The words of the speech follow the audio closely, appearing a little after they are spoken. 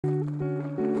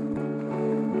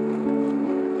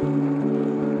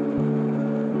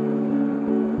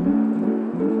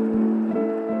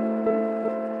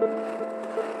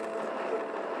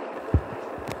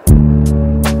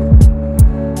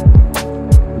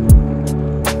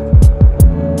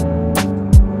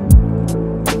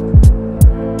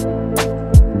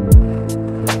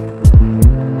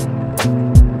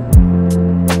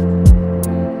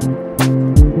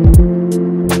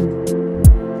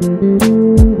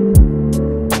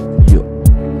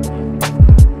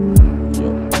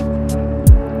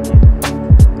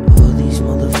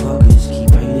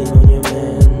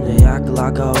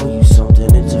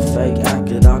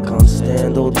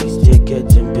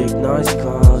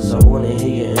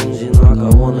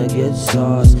good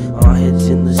size. Our heads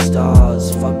in the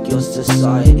stars. Fuck your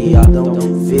society, I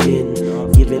don't fit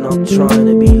in. Giving up, trying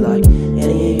to be like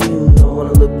any of you. I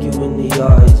wanna look you in the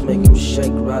eyes, make them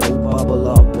shake, rattle, bubble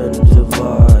up and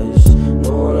devise.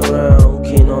 No one around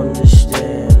can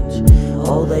understand.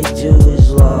 All they do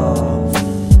is laugh.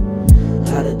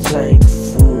 Had a tank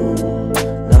full,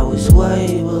 now it's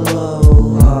way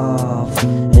below half.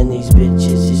 And these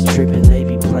bitches is tripping, they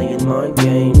be playing mind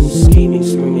games. Scheming,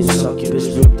 screaming, succubus,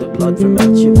 rip the blood from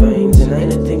out your veins. And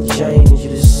ain't a thing changed, you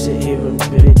just sit here and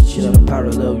bitch in a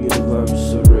parallel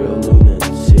universe, a real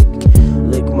lunatic.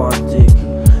 Lick my dick,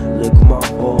 lick my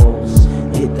balls,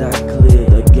 hit that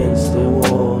clit against the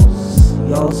walls.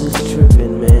 Y'all's is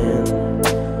tripping, man,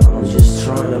 I'm just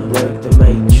trying to break the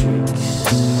matrix.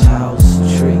 House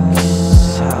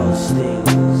tricks, house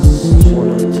things,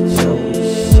 wanted to tell me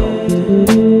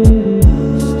something.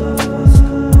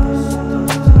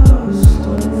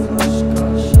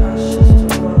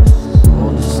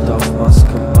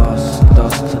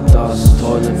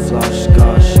 Toilet flush,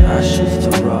 gush, ashes to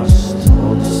rust.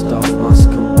 All this stuff must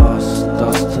combust.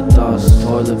 Dust to dust,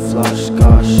 toilet flush,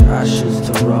 gush, ashes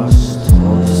to rust.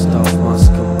 All this stuff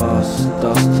must combust.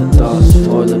 Dust to dust,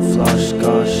 toilet flush,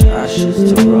 gush, ashes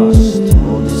to rust.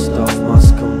 All this stuff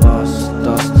must combust.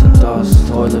 Dust to dust,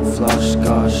 toilet flush,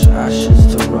 gush,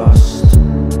 ashes to rust.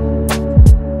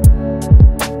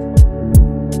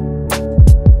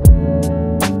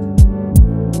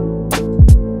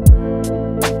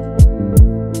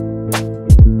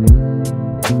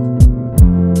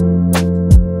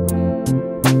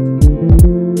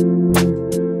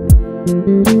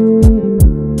 Thank you.